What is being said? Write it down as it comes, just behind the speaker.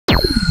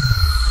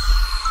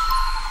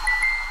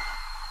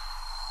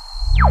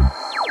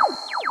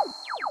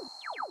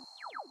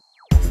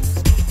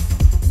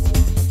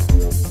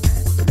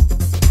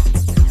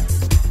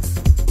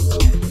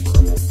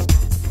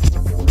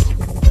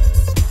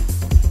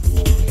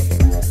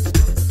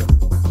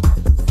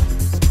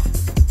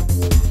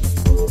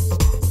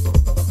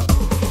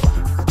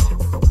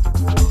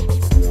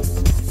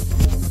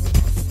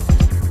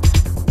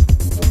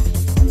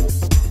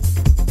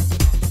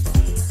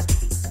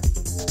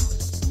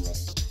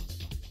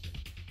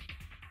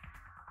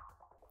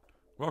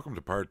Welcome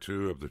to part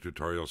 2 of the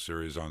tutorial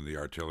series on the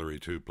Artillery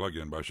 2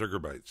 plugin by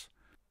Bytes.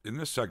 In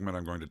this segment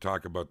I'm going to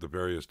talk about the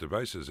various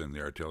devices in the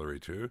Artillery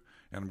 2,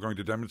 and I'm going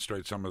to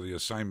demonstrate some of the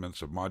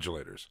assignments of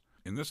modulators.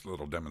 In this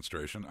little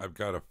demonstration I've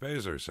got a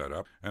phaser set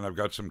up, and I've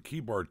got some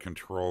keyboard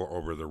control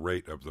over the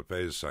rate of the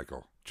phase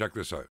cycle. Check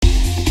this out.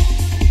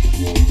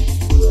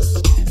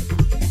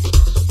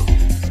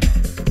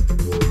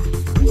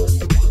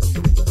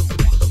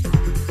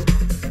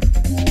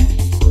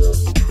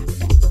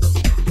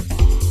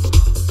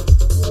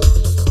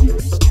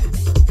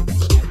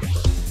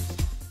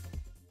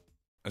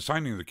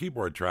 Assigning the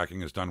keyboard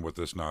tracking is done with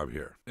this knob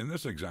here. In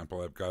this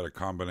example, I've got a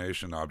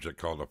combination object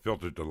called a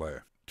filter delay.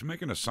 To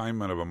make an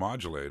assignment of a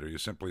modulator, you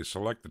simply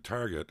select the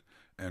target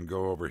and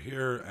go over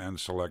here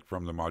and select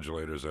from the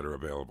modulators that are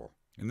available.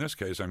 In this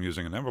case, I'm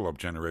using an envelope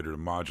generator to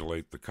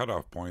modulate the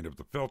cutoff point of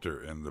the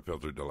filter in the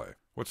filter delay.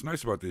 What's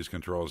nice about these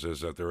controls is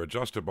that they're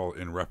adjustable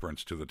in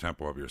reference to the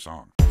tempo of your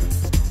song.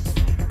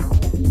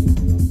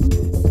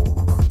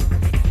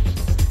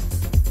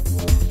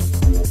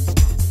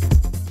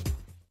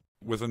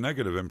 With a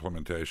negative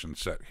implementation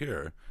set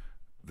here,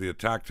 the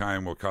attack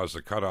time will cause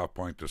the cutoff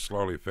point to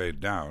slowly fade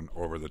down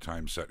over the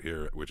time set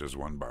here, which is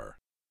 1 bar.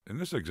 In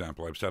this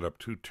example, I've set up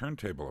 2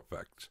 turntable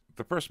effects.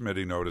 The first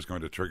MIDI note is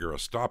going to trigger a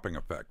stopping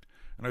effect,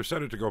 and I've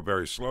set it to go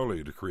very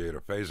slowly to create a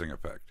phasing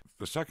effect.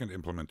 The second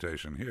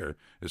implementation here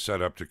is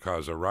set up to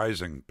cause a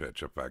rising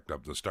pitch effect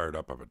of the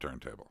startup of a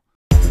turntable.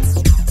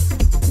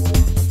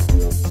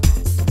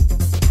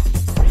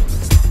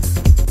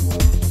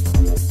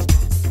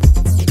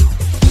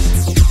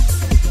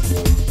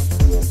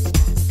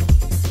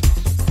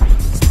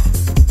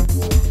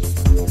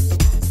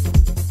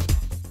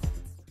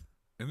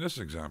 In this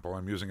example,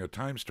 I'm using a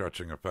time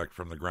stretching effect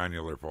from the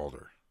granular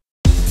folder.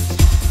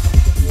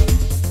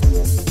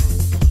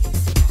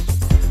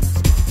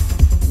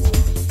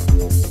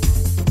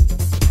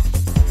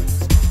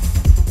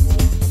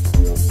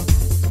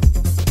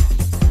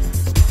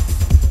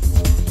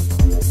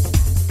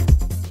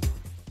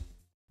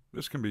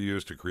 This can be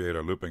used to create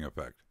a looping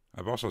effect.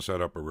 I've also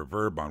set up a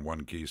reverb on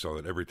one key so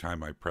that every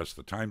time I press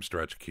the time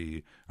stretch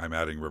key, I'm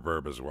adding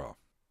reverb as well.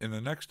 In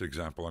the next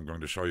example, I'm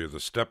going to show you the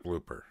step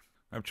looper.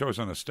 I've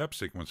chosen a step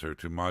sequencer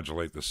to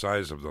modulate the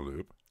size of the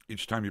loop.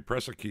 Each time you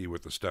press a key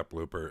with the step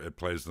looper, it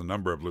plays the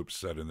number of loops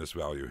set in this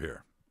value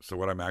here. So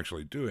what I'm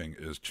actually doing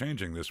is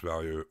changing this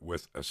value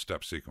with a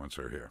step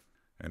sequencer here.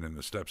 And in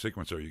the step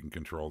sequencer, you can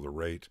control the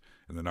rate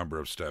and the number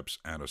of steps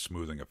and a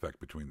smoothing effect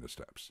between the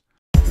steps.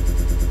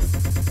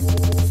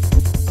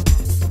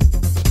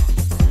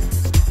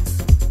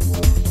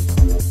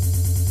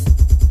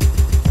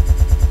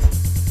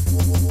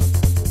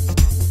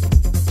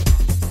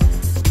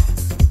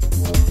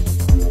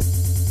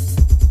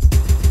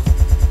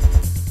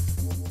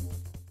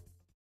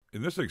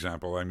 In this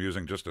example, I'm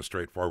using just a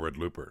straightforward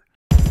looper.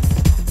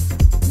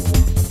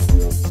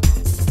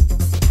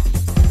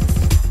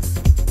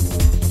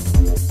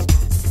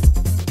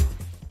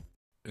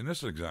 In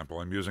this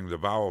example, I'm using the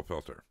vowel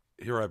filter.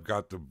 Here I've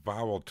got the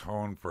vowel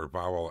tone for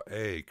vowel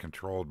A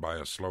controlled by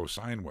a slow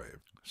sine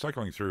wave,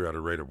 cycling through at a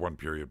rate of 1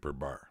 period per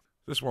bar.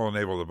 This will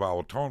enable the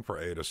vowel tone for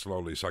A to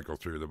slowly cycle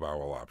through the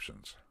vowel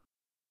options.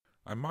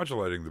 I'm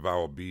modulating the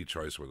vowel B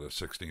choice with a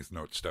 16th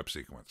note step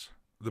sequence.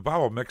 The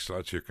vowel mix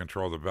lets you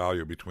control the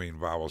value between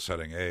vowel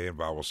setting A and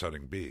vowel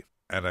setting B,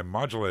 and I'm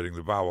modulating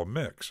the vowel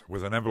mix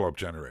with an envelope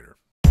generator.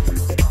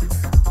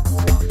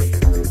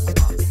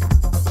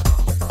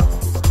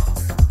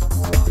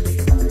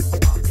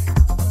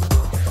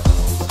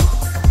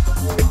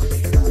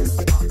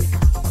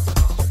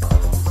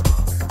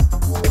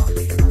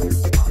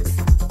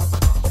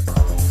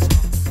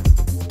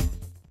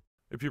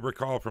 If you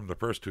recall from the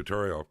first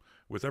tutorial,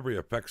 with every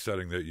effect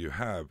setting that you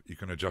have, you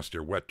can adjust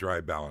your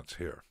wet-dry balance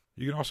here.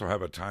 You can also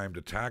have a timed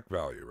attack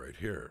value right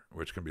here,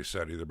 which can be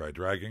set either by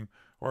dragging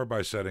or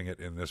by setting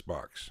it in this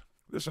box.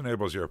 This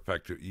enables your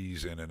effect to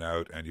ease in and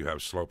out, and you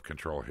have slope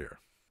control here.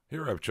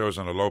 Here I've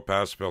chosen a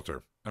low-pass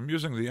filter. I'm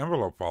using the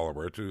envelope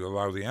follower to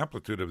allow the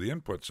amplitude of the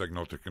input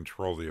signal to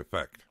control the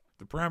effect.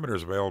 The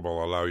parameters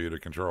available allow you to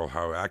control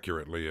how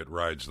accurately it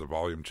rides the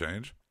volume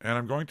change, and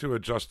I'm going to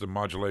adjust the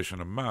modulation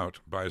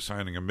amount by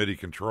assigning a MIDI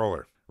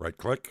controller.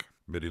 Right-click,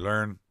 MIDI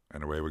learn,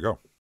 and away we go.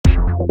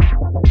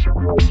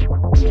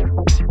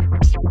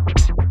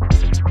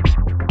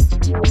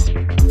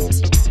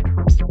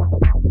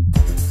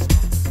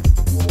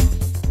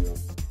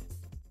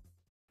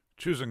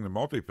 Choosing the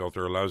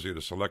multi-filter allows you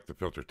to select the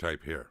filter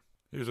type here.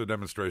 Here's a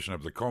demonstration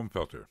of the comb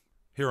filter.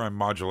 Here I'm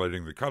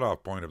modulating the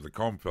cutoff point of the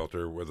comb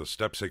filter with a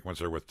step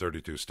sequencer with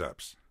 32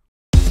 steps.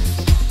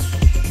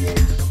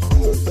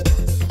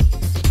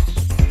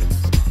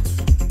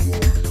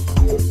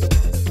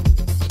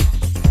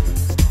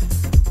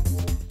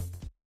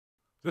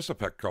 This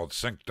effect, called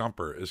sync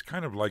dumper, is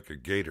kind of like a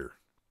gator.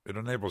 It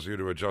enables you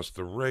to adjust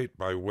the rate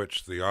by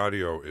which the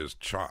audio is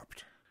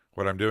chopped.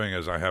 What I'm doing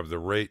is I have the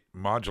rate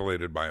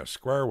modulated by a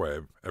square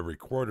wave every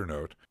quarter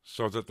note,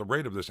 so that the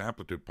rate of this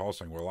amplitude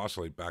pulsing will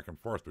oscillate back and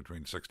forth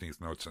between 16th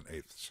notes and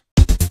eighths.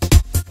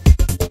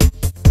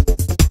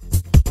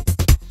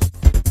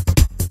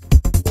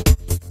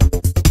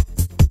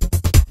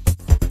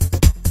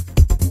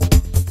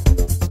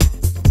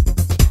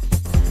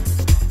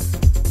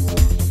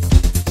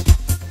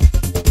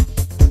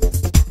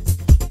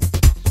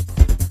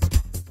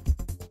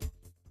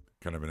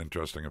 Kind of an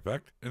interesting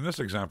effect. In this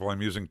example,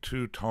 I'm using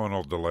 2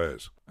 tonal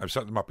delays. I've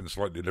set them up in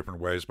slightly different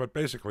ways, but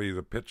basically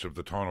the pitch of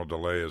the tonal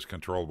delay is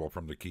controllable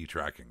from the key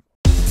tracking.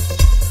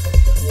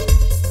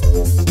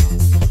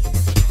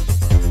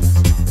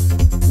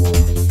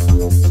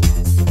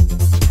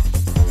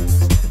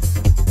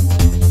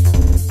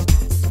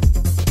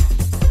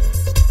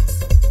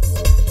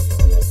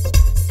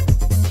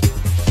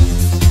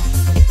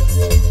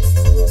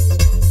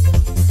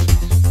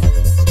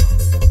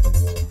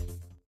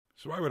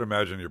 So I would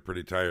imagine you're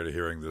pretty tired of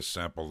hearing this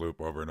sample loop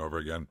over and over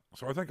again,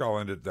 so I think I'll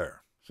end it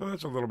there. So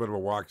that's a little bit of a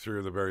walkthrough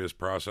of the various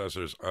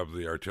processors of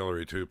the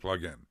Artillery 2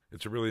 plugin.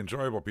 It's a really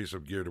enjoyable piece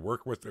of gear to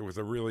work with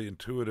a really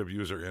intuitive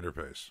user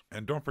interface.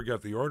 And don't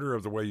forget, the order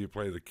of the way you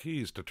play the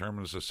keys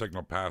determines the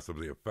signal path of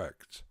the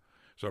effects.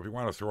 So if you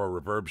want to throw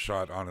a reverb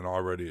shot on an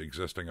already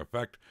existing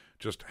effect,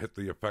 just hit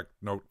the effect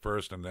note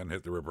first and then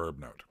hit the reverb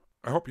note.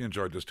 I hope you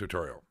enjoyed this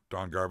tutorial.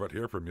 Don Garbutt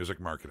here for Music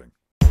Marketing.